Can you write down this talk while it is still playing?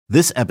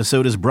This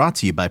episode is brought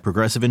to you by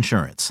Progressive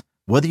Insurance.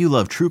 Whether you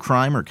love true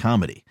crime or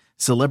comedy,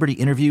 celebrity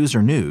interviews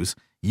or news,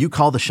 you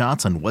call the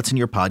shots on what's in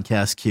your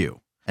podcast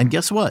queue. And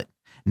guess what?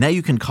 Now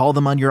you can call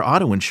them on your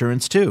auto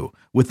insurance too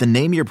with the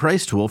Name Your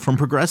Price tool from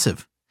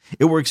Progressive.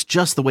 It works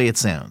just the way it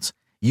sounds.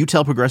 You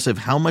tell Progressive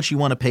how much you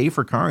want to pay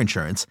for car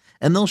insurance,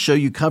 and they'll show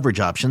you coverage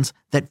options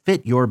that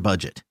fit your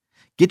budget.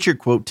 Get your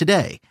quote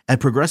today at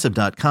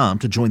Progressive.com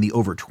to join the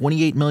over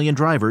 28 million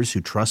drivers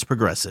who trust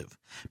Progressive.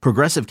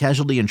 Progressive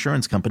Casualty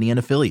Insurance Company and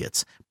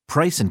Affiliates.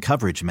 Price and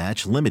coverage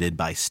match limited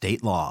by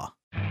state law.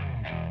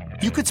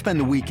 You could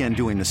spend the weekend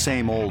doing the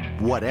same old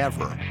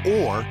whatever,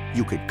 or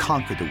you could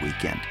conquer the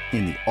weekend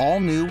in the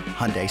all-new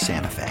Hyundai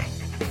Santa Fe.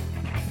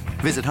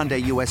 Visit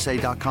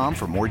HyundaiUSA.com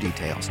for more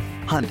details.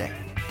 Hyundai,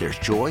 there's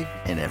joy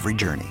in every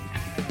journey.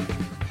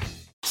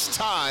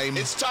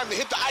 It's time to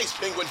hit the ice,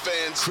 Penguin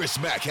fans. Chris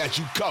Mack has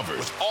you covered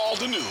with all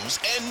the news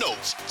and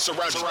notes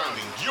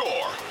surrounding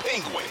your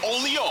Penguin.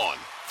 Only on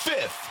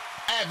Fifth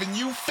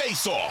Avenue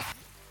Face-Off.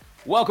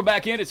 Welcome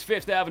back in. It's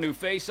Fifth Avenue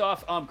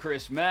Face-Off. I'm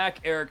Chris Mack.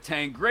 Eric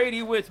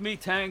Tangrady with me.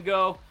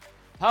 Tango,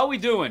 how are we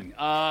doing?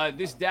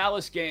 This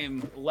Dallas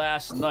game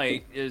last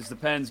night as the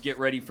Pens get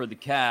ready for the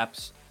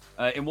Caps.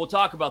 And we'll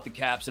talk about the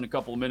Caps in a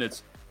couple of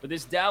minutes. But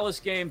this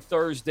Dallas game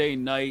Thursday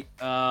night,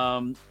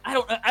 I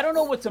don't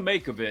know what to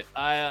make of it.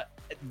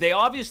 They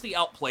obviously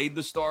outplayed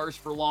the Stars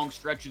for long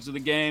stretches of the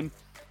game,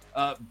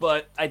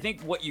 but I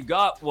think what you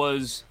got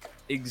was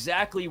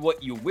exactly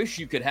what you wish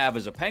you could have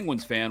as a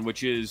Penguins fan,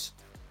 which is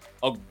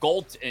a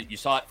and you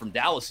saw it from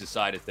Dallas's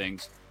side of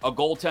things, a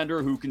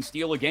goaltender who can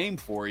steal a game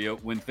for you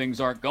when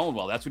things aren't going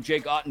well. That's what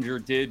Jake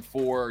Ottinger did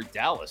for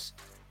Dallas,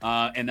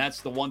 and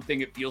that's the one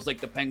thing it feels like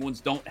the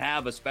Penguins don't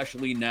have,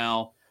 especially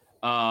now.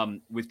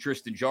 With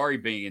Tristan Jarry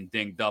being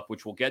dinged up,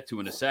 which we'll get to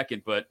in a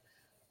second. But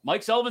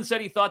Mike Sullivan said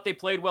he thought they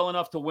played well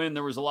enough to win.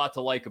 There was a lot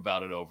to like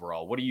about it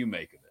overall. What do you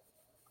make of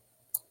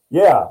it?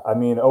 Yeah, I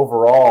mean,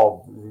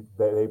 overall,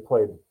 they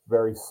played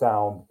very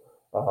sound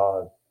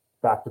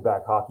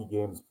back-to-back hockey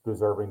games,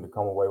 deserving to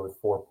come away with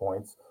 4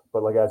 points.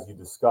 But like as you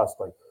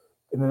discussed, like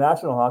in the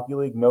National Hockey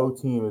League, no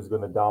team is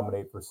going to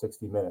dominate for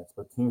 60 minutes.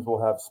 But teams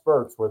will have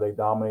spurts where they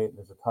dominate, and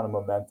there's a ton of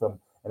momentum,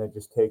 and it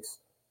just takes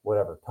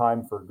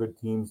time for good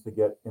teams to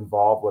get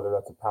involved, whether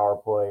that's a power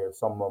play or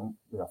some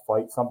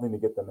fight, something to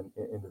get them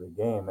into the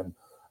game. And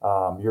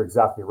you're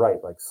exactly right.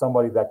 Like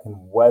somebody that can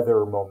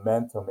weather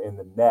momentum in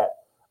the net.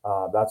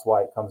 That's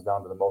why it comes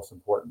down to the most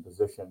important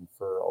position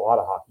for a lot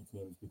of hockey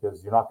teams,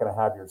 because you're not going to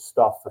have your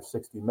stuff for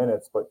 60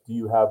 minutes, but do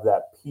you have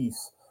that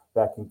piece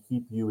that can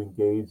keep you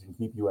engaged and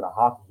keep you in a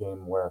hockey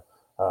game where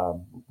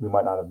we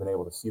might not have been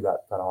able to see that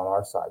kind of on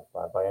our side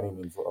by any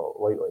means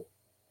lately.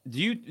 Do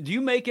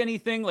you make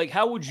anything, like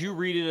how would you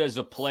read it as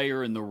a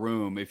player in the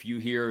room if you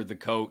hear the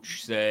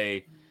coach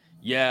say,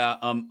 yeah,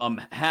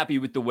 I'm happy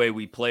with the way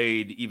we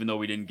played, even though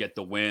we didn't get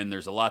the win.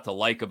 There's a lot to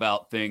like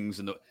about things.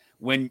 And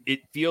when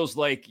it feels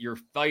like you're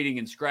fighting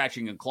and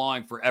scratching and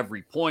clawing for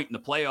every point in the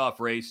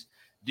playoff race,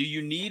 do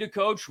you need a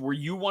coach? Were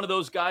you one of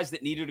those guys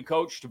that needed a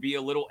coach to be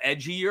a little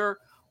edgier?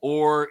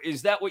 Or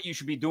is that what you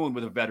should be doing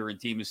with a veteran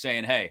team, is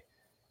saying, hey,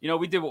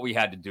 we did what we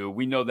had to do.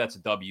 We know that's a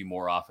W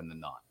more often than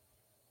not.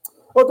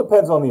 Well, it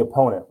depends on the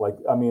opponent. Like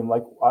I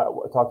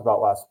talked about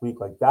last week,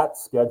 like that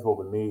schedule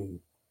to me,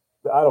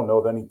 I don't know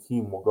if any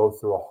team will go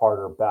through a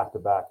harder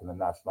back-to-back in the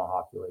National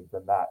Hockey League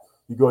than that.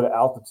 You go to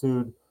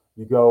altitude,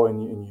 you go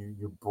and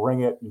you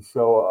bring it, you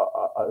show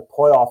a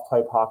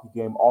playoff-type hockey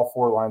game, all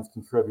four lines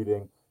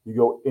contributing. You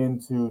go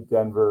into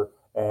Denver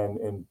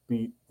and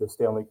beat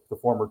the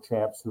former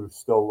champs who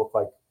still look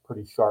like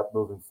pretty sharp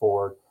moving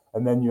forward.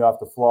 And then you have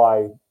to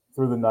fly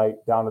through the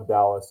night down to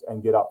Dallas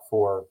and get up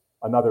for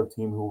another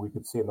team who we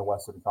could see in the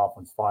Western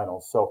Conference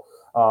Finals. So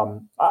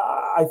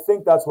I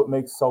think that's what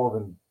makes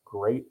Sullivan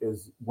great,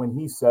 is when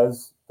he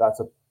says that's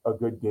a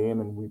good game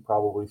and we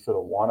probably should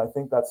have won. I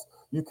think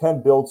you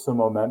can build some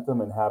momentum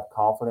and have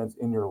confidence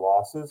in your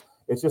losses.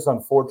 It's just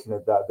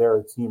unfortunate that they're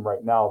a team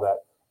right now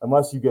that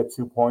unless you get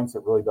 2 points,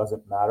 it really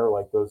doesn't matter.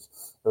 Like those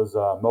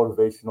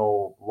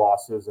motivational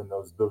losses and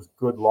those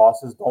good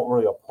losses don't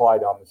really apply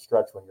down the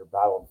stretch when you're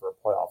battling for a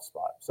playoff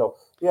spot. So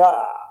yeah,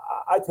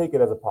 I take it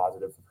as a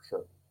positive for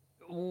sure.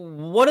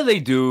 What do they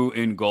do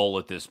in goal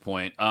at this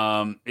point?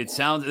 It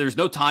sounds there's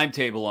no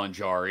timetable on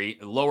Jarry.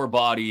 Lower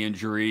body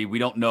injury. We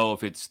don't know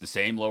if it's the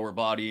same lower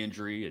body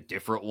injury, a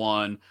different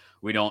one.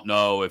 We don't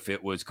know if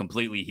it was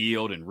completely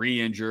healed and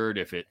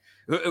re-injured.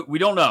 We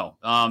don't know.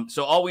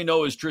 So all we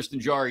know is Tristan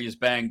Jarry is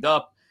banged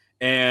up,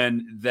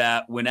 and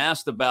that when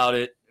asked about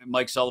it,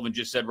 Mike Sullivan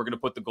just said, we're going to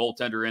put the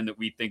goaltender in that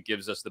we think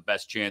gives us the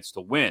best chance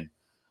to win.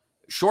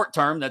 Short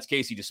term, that's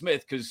Casey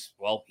DeSmith because,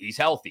 well, he's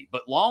healthy.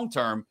 But long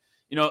term,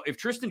 if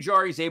Tristan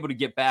Jarry is able to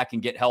get back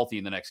and get healthy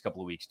in the next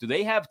couple of weeks, do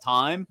they have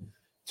time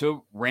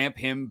to ramp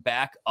him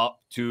back up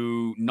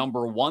to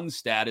number one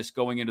status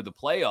going into the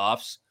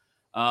playoffs?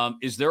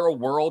 Is there a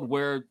world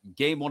where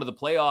game one of the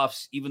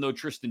playoffs, even though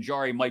Tristan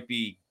Jarry might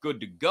be good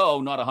to go,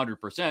 not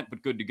 100%,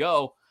 but good to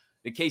go,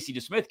 that Casey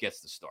DeSmith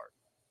gets the start?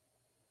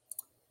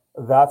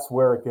 That's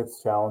where it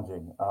gets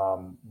challenging.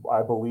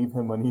 I believe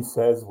him when he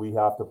says we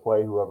have to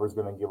play whoever's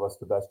going to give us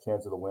the best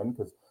chance of the win,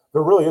 because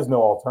there really is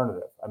no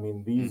alternative. I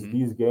mean,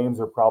 these games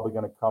are probably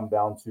going to come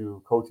down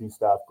to coaching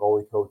staff,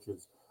 goalie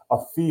coaches, a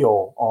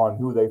feel on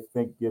who they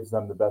think gives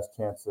them the best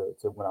chance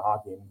to win a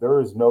hockey game. There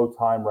is no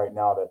time right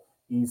now to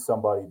ease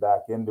somebody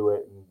back into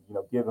it and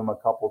give them a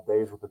couple of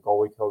days with the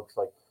goalie coach.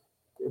 Like,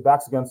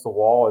 back's against the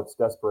wall, it's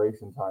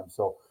desperation time.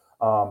 So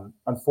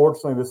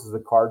unfortunately, this is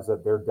the cards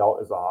that they're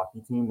dealt as a hockey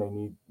team. They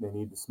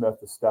need the Smith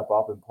to step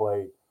up and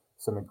play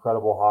some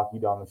incredible hockey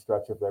down the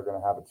stretch if they're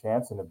going to have a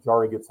chance. And if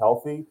Jarry gets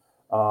healthy,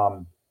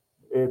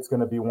 it's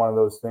going to be one of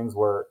those things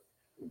where,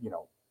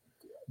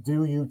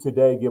 do you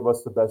today give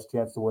us the best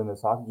chance to win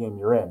this hockey game?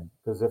 You're in,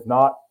 because if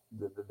not,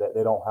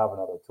 they don't have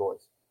another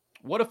choice.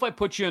 What if I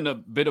put you in a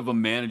bit of a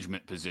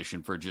management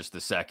position for just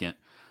a second?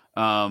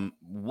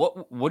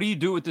 What do you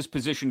do with this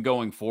position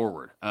going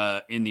forward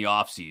in the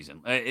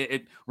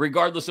offseason?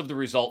 Regardless of the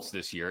results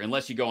this year,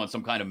 unless you go on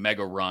some kind of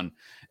mega run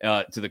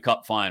to the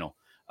Cup final.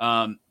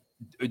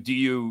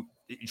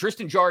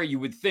 Tristan Jarry, you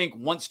would think,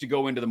 wants to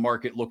go into the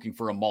market looking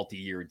for a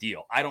multi-year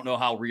deal. I don't know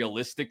how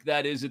realistic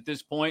that is at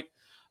this point.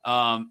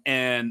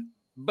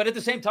 But at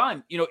the same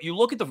time, you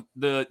look at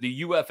the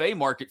UFA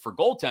market for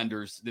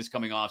goaltenders this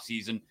coming off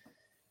season.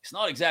 It's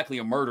not exactly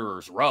a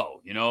murderer's row.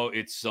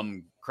 It's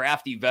some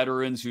crafty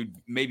veterans who'd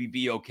maybe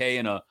be okay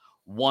in a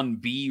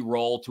 1B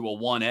role to a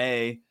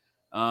 1A.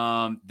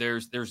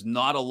 There's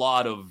not a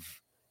lot of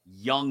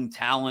young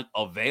talent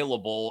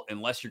available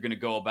unless you're going to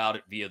go about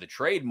it via the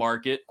trade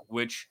market,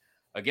 which,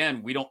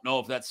 again, we don't know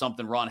if that's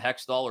something Ron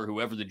Hextall or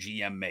whoever the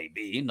GM may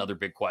be, another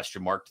big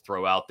question mark to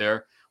throw out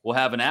there, will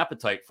have an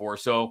appetite for.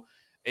 So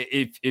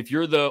if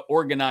you're the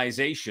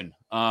organization,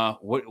 how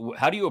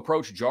do you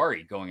approach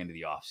Jarry going into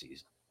the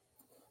offseason?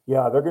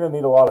 Yeah, they're going to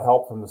need a lot of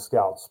help from the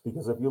scouts,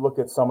 because if you look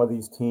at some of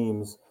these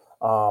teams,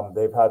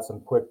 they've had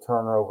some quick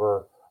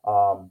turnover.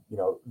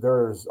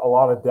 There's a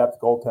lot of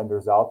depth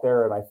goaltenders out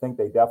there, and I think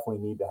they definitely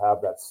need to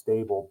have that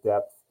stable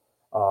depth,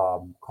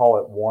 call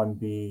it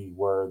 1B,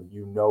 where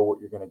what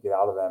you're going to get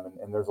out of them.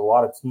 And there's a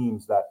lot of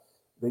teams that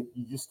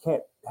you just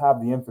can't have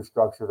the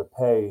infrastructure to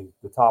pay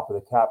the top of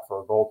the cap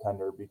for a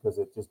goaltender, because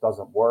it just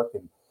doesn't work.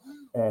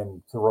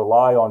 And to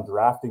rely on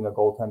drafting a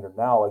goaltender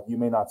now, like, you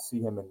may not see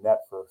him in net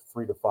for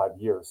 3 to 5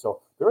 years.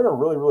 So they're in a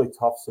really, really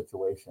tough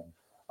situation.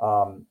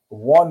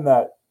 One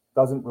that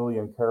doesn't really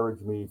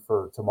encourage me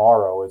for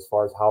tomorrow as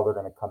far as how they're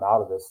going to come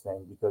out of this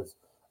thing, because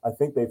I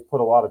think they've put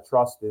a lot of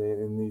trust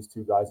in these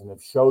two guys and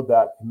have showed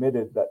that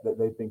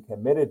they've been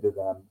committed to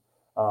them.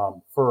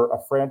 For a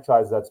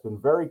franchise that's been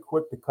very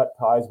quick to cut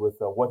ties with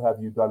what have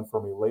you done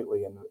for me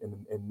lately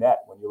in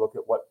net, when you look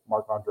at what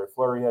Marc-Andre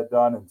Fleury had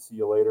done and see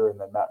you later, and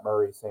then Matt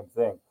Murray, same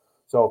thing.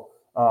 So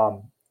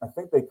I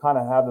think they kind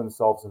of have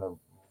themselves in a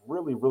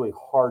really, really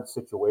hard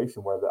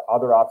situation where the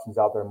other options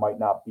out there might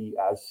not be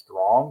as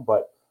strong,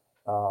 but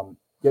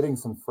getting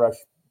some fresh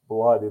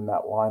blood in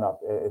that lineup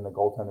in the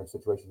goaltender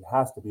situation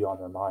has to be on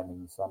their mind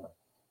in the summer.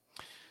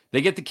 They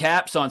get the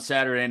Caps on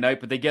Saturday night,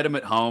 but they get them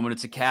at home, and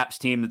it's a Caps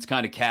team that's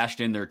kind of cashed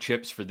in their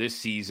chips for this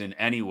season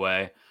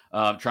anyway,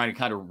 trying to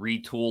kind of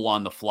retool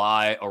on the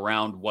fly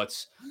around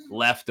what's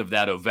left of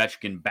that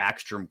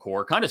Ovechkin-Backstrom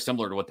core, kind of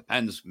similar to what the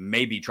Pens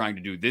may be trying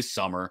to do this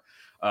summer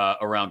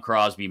around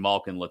Crosby,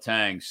 Malkin,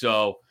 Letang.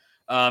 So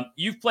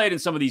you've played in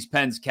some of these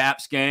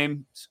Pens-Caps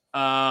games.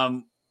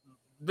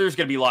 There's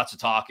going to be lots of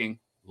talking.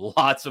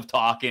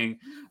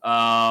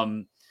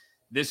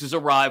 This is a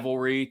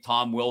rivalry.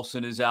 Tom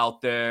Wilson is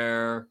out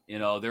there.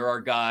 There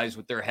are guys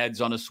with their heads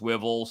on a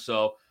swivel.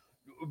 So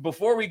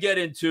before we get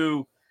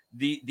into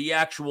the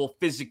actual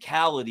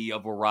physicality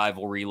of a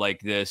rivalry like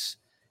this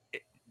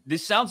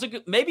sounds like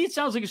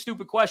a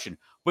stupid question,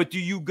 but do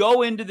you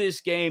go into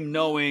this game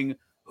knowing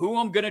who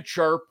I'm going to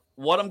chirp,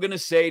 what I'm going to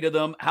say to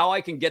them, how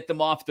I can get them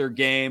off their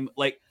game?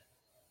 Like,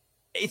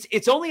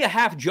 it's only a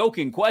half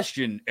joking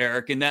question,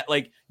 Eric, in that,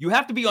 like, you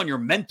have to be on your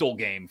mental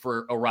game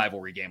for a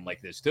rivalry game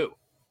like this too.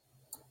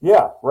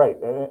 Yeah, right.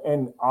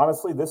 And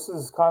honestly, this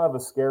is kind of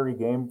a scary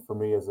game for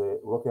me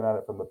looking at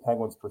it from the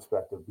Penguins'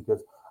 perspective,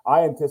 because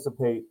I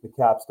anticipate the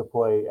Caps to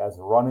play as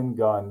run and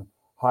gun,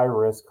 high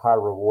risk, high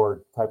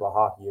reward type of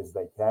hockey as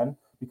they can,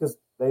 because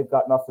they've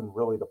got nothing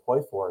really to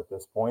play for at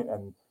this point.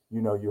 And,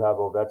 you have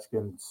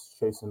Ovechkin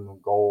chasing the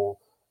goal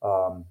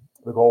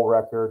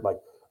record. Like,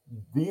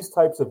 these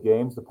types of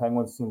games, the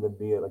Penguins seem to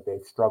be like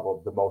they've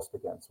struggled the most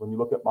against. When you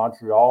look at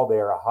Montreal, they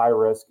are a high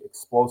risk,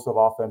 explosive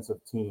offensive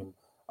team.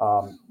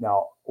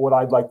 Now, what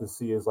I'd like to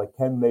see is, like,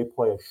 can they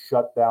play a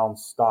shutdown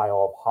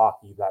style of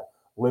hockey that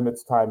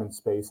limits time and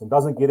space and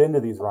doesn't get into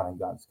these running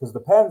guns? Because the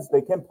Pens,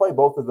 they can play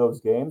both of those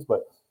games,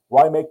 but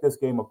why make this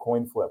game a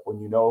coin flip when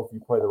if you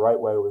play the right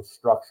way with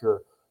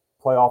structure,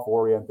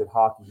 playoff-oriented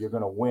hockey, you're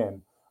going to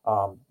win?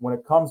 When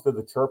it comes to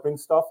the chirping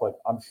stuff, like,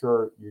 I'm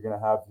sure you're going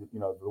to have,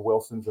 the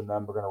Wilsons and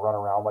them are going to run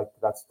around like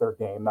that's their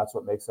game. That's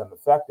what makes them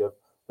effective.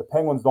 The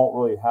Penguins don't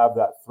really have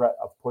that threat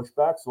of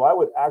pushback. So I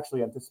would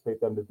actually anticipate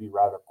them to be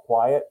rather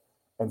quiet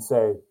and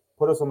say,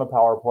 put us on the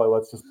power play.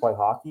 Let's just play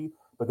hockey.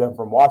 But then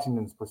from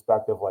Washington's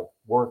perspective, like,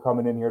 we're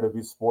coming in here to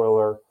be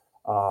spoiler.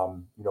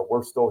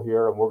 We're still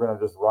here, and we're going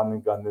to just run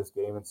and gun this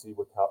game and see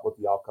what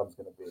the outcome's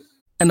going to be.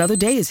 Another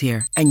day is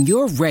here, and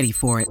you're ready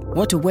for it.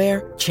 What to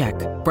wear? Check.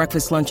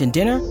 Breakfast, lunch, and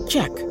dinner?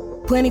 Check.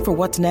 Planning for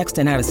what's next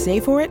and how to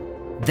save for it?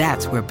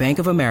 That's where Bank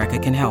of America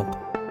can help.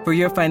 For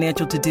your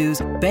financial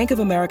to-dos, Bank of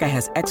America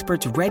has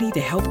experts ready to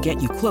help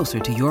get you closer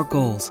to your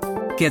goals.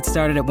 Get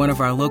started at one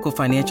of our local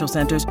financial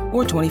centers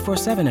or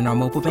 24/7 in our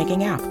mobile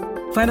banking app.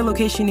 Find a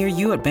location near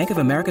you at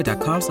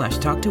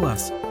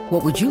bankofamerica.com/talktous.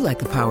 What would you like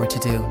the power to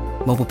do?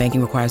 Mobile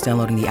banking requires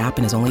downloading the app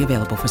and is only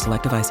available for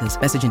select devices.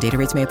 Message and data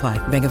rates may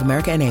apply. Bank of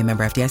America N.A.,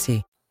 member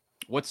FDIC.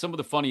 What's some of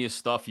the funniest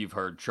stuff you've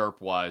heard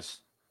chirp-wise?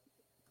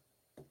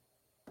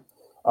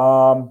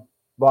 But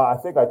I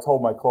think I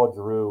told my Claude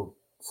Giroux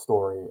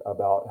story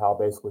about how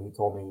basically he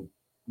told me,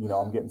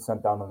 I'm getting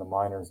sent down in the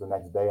minors the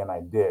next day, and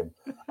I did.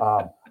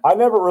 I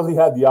never really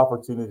had the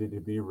opportunity to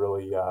be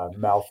really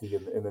mouthy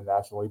in the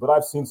National League, but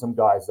I've seen some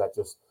guys that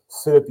just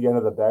sit at the end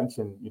of the bench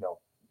and,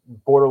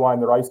 borderline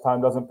their ice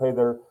time doesn't pay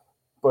their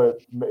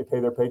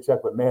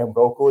paycheck, but man,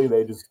 vocally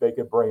they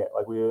could bring it.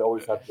 Like we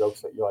always have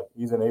jokes that you're like,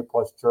 he's an A+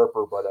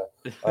 chirper, but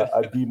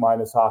a D-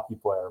 hockey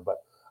player.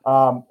 But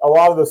a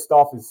lot of the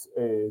stuff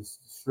is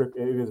strict.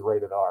 It is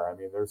rated R. I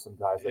mean, there's some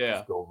guys that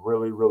just go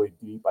really, really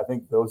deep. I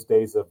think those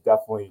days have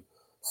definitely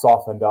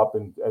softened up,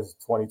 and as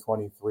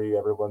 2023,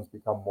 everyone's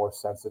become more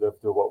sensitive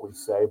to what we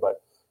say.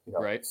 But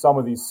some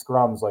of these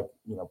scrums, like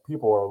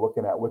people are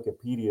looking at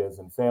Wikipedias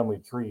and family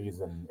trees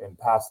and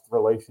past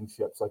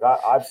relationships. Like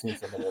I've seen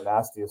some of the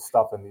nastiest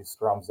stuff in these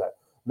scrums that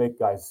make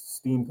guys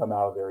steam come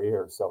out of their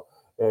ears. So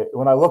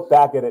when I look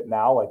back at it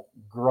now, like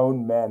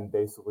grown men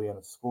basically in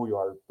a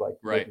schoolyard, like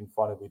making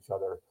fun of each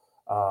other,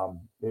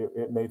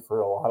 it made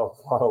for a lot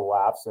of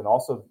laughs, and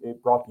also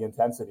it brought the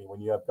intensity when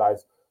you have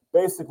guys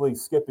basically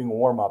skipping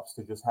warm-ups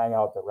to just hang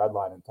out at the red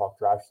line and talk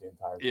trash the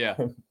entire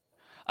time.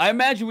 I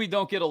imagine we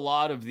don't get a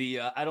lot of the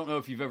I don't know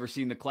if you've ever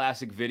seen the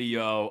classic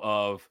video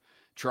of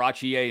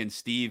Trottier and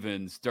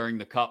Stevens during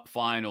the Cup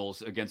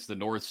Finals against the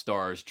North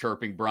Stars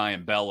chirping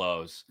Brian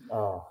Bellows.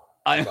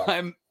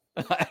 I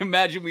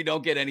imagine we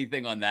don't get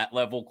anything on that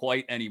level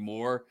quite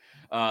anymore.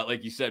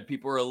 Like you said,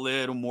 people are a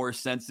little more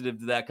sensitive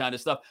to that kind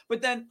of stuff.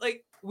 But then,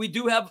 like, we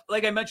do have,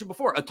 like I mentioned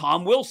before, a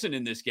Tom Wilson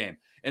in this game.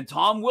 And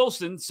Tom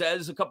Wilson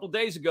says a couple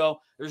days ago,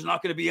 there's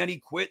not going to be any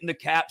quitting the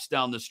Caps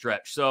down the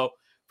stretch. So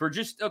for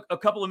just a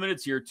couple of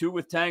minutes here, two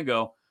with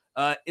Tango,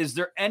 is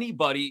there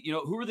anybody,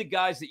 who are the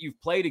guys that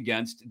you've played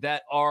against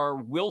that are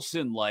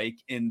Wilson-like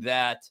in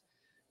that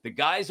the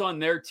guys on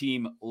their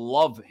team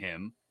love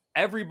him,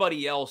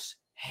 everybody else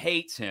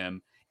hates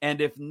him,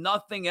 and if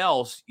nothing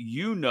else,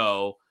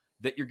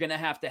 that you're going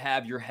to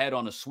have your head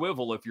on a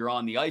swivel if you're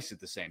on the ice at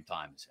the same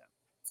time as him?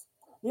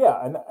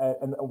 Yeah,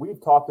 and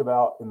we've talked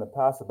about in the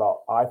past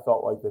about I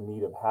felt like the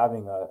need of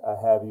having a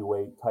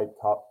heavyweight type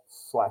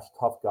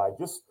tough guy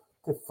just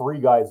to free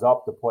guys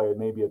up to play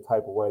maybe a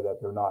type of way that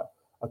they're not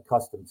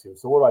accustomed to.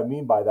 So what I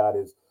mean by that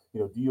is,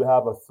 do you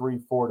have a 3-4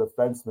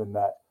 defenseman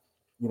that,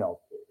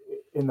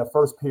 in the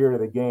first period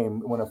of the game,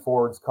 when a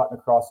forward's cutting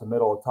across the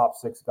middle, a top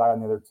 6 guy on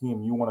the other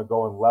team, you want to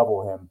go and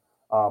level him.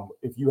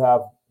 If you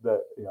have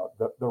the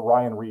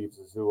Ryan Reeves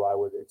is who I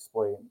would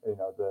explain,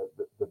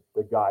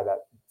 the guy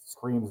that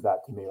screams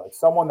that to me, like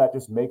someone that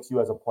just makes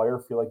you as a player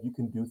feel like you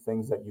can do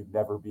things that you'd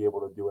never be able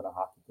to do in a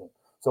hockey game.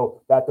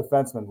 So that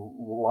defenseman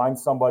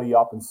lines somebody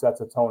up and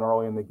sets a tone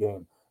early in the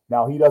game.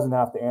 Now he doesn't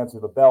have to answer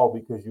the bell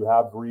because you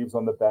have Reeves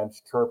on the bench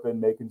chirping,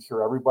 making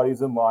sure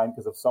everybody's in line.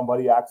 Because if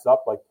somebody acts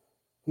up, like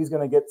he's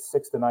going to get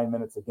 6 to 9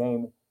 minutes a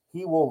game,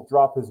 he will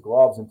drop his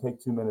gloves and take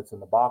 2 minutes in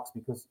the box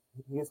because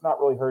he's not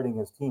really hurting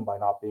his team by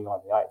not being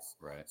on the ice.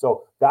 Right.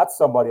 So that's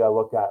somebody I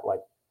look at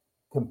like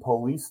can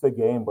police the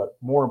game, but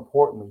more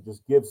importantly,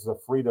 just gives the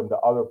freedom to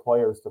other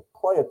players to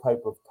play a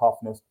type of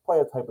toughness, play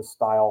a type of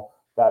style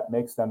that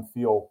makes them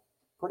feel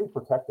pretty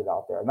protected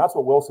out there. And that's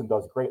what Wilson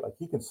does great. Like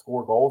he can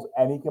score goals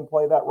and he can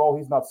play that role.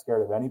 He's not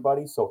scared of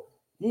anybody. So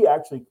he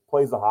actually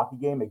plays the hockey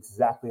game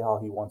exactly how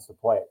he wants to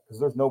play it because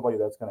there's nobody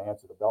that's going to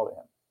answer the bell to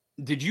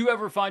him. Did you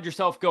ever find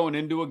yourself going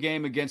into a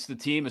game against the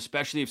team,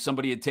 especially if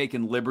somebody had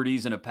taken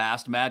liberties in a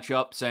past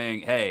matchup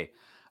saying, hey,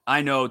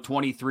 I know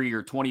 23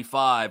 or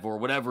 25 or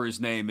whatever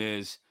his name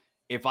is,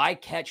 if I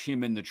catch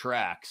him in the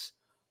tracks,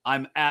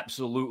 I'm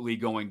absolutely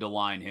going to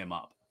line him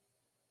up?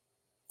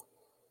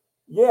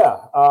 Yeah.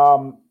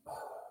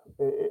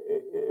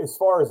 As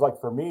far as like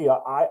for me,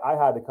 I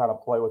had to kind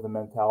of play with the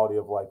mentality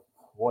of like,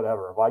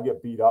 whatever, if I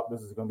get beat up,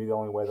 this is going to be the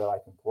only way that I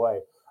can play.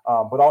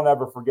 But I'll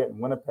never forget in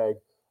Winnipeg,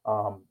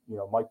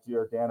 Mike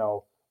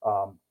Giordano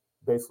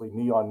basically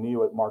knee on knee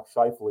with Mark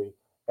Scheifele,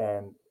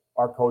 and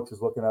our coach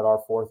is looking at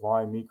our fourth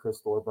line, me, Chris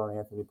Thorburn,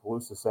 Anthony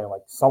Pelusa, saying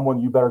like, someone,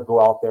 you better go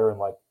out there and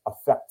like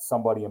affect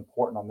somebody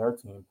important on their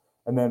team.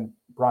 And then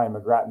Brian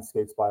McGrattan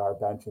skates by our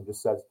bench and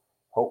just says,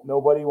 hope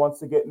nobody wants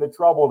to get into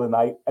trouble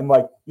tonight. And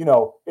like,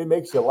 it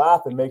makes you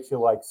laugh and makes you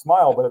like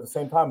smile. But at the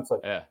same time, it's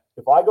like,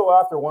 if I go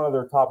after one of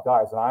their top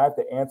guys and I have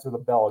to answer the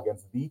bell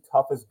against the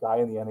toughest guy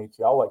in the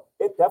NHL, like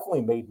it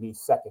definitely made me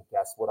second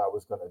guess what I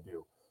was going to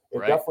do. It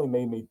definitely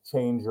made me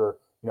change or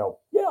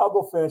yeah, I'll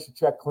go finish a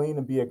check clean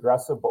and be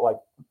aggressive, but like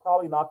I'm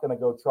probably not going to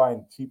go try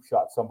and cheap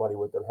shot somebody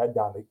with their head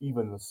down to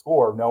even the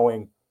score,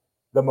 knowing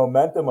the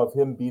momentum of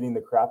him beating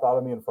the crap out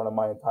of me in front of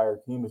my entire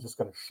team is just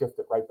going to shift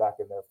it right back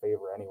in their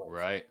favor anyway.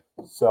 Right.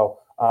 So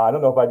I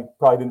don't know if I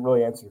probably didn't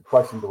really answer your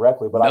question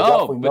directly, but I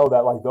definitely know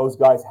that like those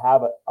guys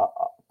have a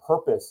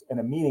purpose and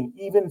a meaning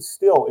even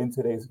still in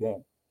today's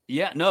game.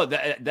 Yeah, no,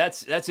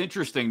 that's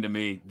interesting to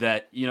me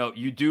that,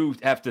 you do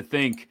have to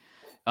think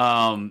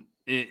of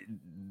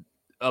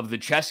the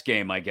chess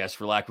game, I guess,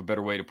 for lack of a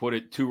better way to put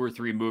it, 2 or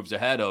 3 moves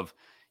ahead of,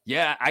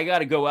 yeah, I got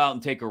to go out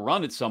and take a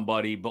run at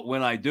somebody, but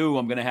when I do,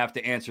 I'm going to have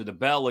to answer the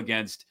bell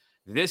against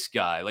this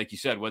guy, like you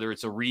said, whether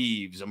it's a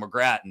Reeves, a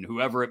McGrattan,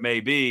 whoever it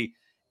may be.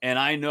 And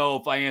I know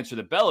if I answer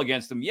the bell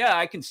against them, yeah,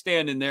 I can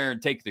stand in there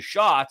and take the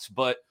shots,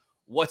 but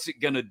what's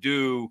it going to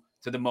do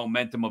to the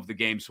momentum of the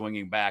game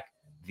swinging back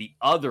the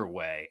other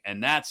way?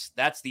 And that's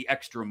the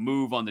extra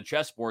move on the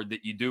chessboard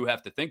that you do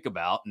have to think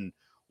about, and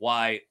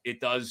why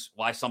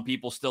some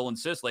people still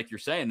insist, like you're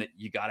saying, that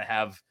you got to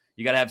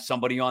have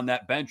somebody on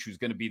that bench who's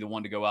going to be the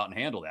one to go out and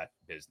handle that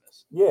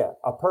business. Yeah,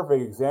 a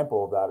perfect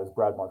example of that is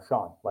Brad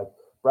Marchand. Like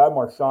Brad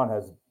Marchand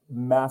has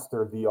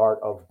mastered the art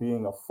of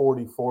being a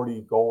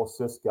 40-40 goal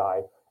assist guy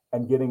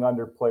and getting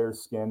under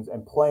players' skins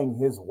and playing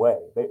his way.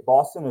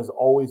 Boston has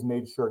always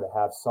made sure to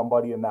have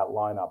somebody in that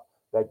lineup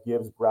that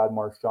gives Brad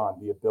Marchand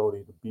the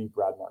ability to be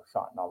Brad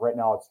Marchand. Now, right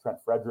now it's Trent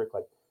Frederick.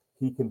 Like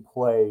he can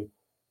play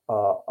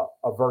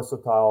a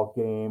versatile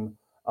game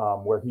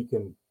where he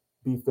can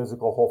be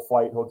physical, whole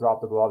fight. He'll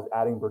drop the gloves,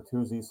 adding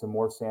Bertuzzi some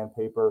more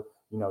sandpaper.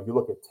 You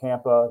look at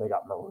Tampa, they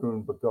got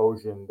Maroon,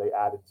 Bogosian, they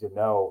added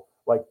Jeannot.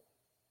 Like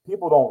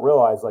people don't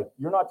realize, like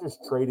you're not just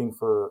trading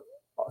for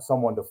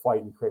someone to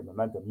fight and create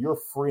momentum. You're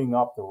freeing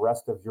up the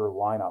rest of your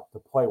lineup to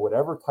play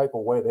whatever type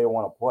of way they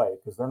want to play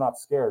because they're not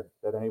scared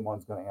that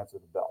anyone's going to answer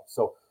the bell.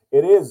 So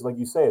it is, like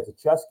you say, it's a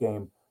chess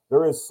game.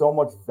 There is so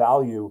much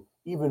value,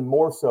 even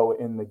more so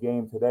in the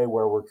game today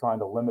where we're trying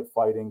to limit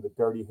fighting, the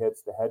dirty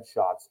hits, the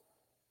headshots.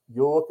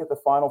 You'll look at the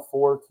final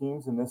 4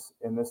 teams in this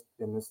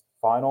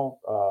final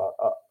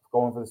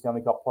going for the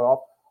Stanley Cup playoff.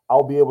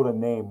 I'll be able to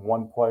name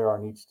one player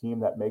on each team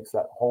that makes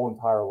that whole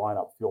entire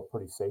lineup feel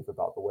pretty safe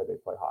about the way they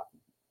play hockey.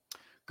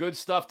 Good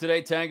stuff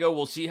today, Tango.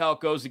 We'll see how it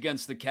goes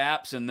against the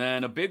Caps, and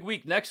then a big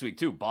week next week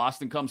too.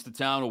 Boston comes to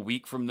town a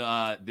week from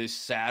this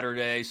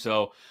Saturday,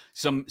 so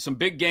some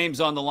big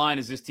games on the line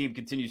as this team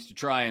continues to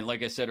try and,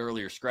 like I said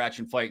earlier, scratch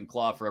and fight and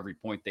claw for every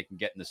point they can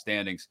get in the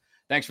standings.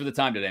 Thanks for the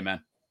time today, man.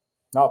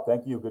 No,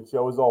 thank you. Good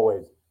show as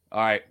always.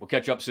 All right, we'll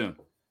catch up soon.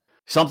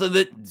 Something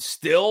that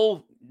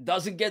still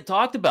doesn't get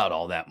talked about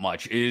all that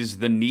much is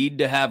the need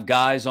to have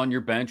guys on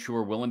your bench who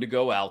are willing to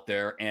go out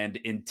there and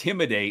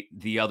intimidate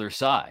the other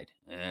side.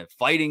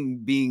 Fighting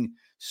being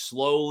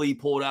slowly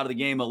pulled out of the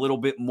game a little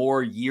bit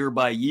more year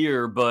by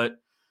year, but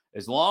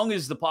as long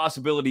as the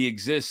possibility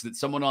exists that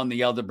someone on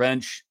the other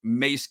bench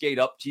may skate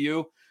up to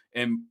you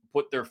and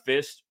put their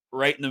fist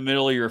right in the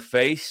middle of your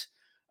face,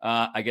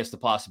 I guess the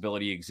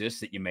possibility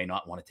exists that you may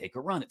not want to take a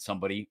run at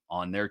somebody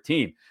on their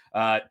team.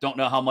 Don't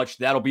know how much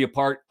that'll be a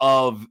part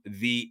of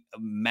the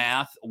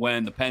math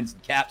when the Pens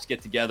and Caps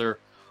get together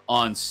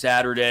on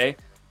Saturday.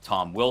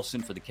 Tom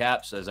Wilson for the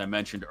Caps, as I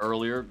mentioned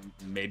earlier,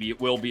 maybe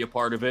it will be a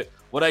part of it.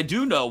 What I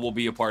do know will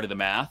be a part of the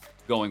math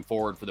going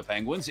forward for the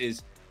Penguins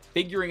is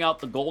figuring out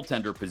the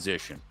goaltender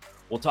position.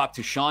 We'll talk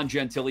to Sean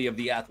Gentili of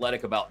The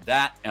Athletic about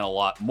that and a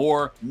lot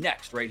more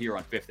next right here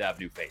on Fifth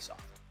Avenue Faceoff.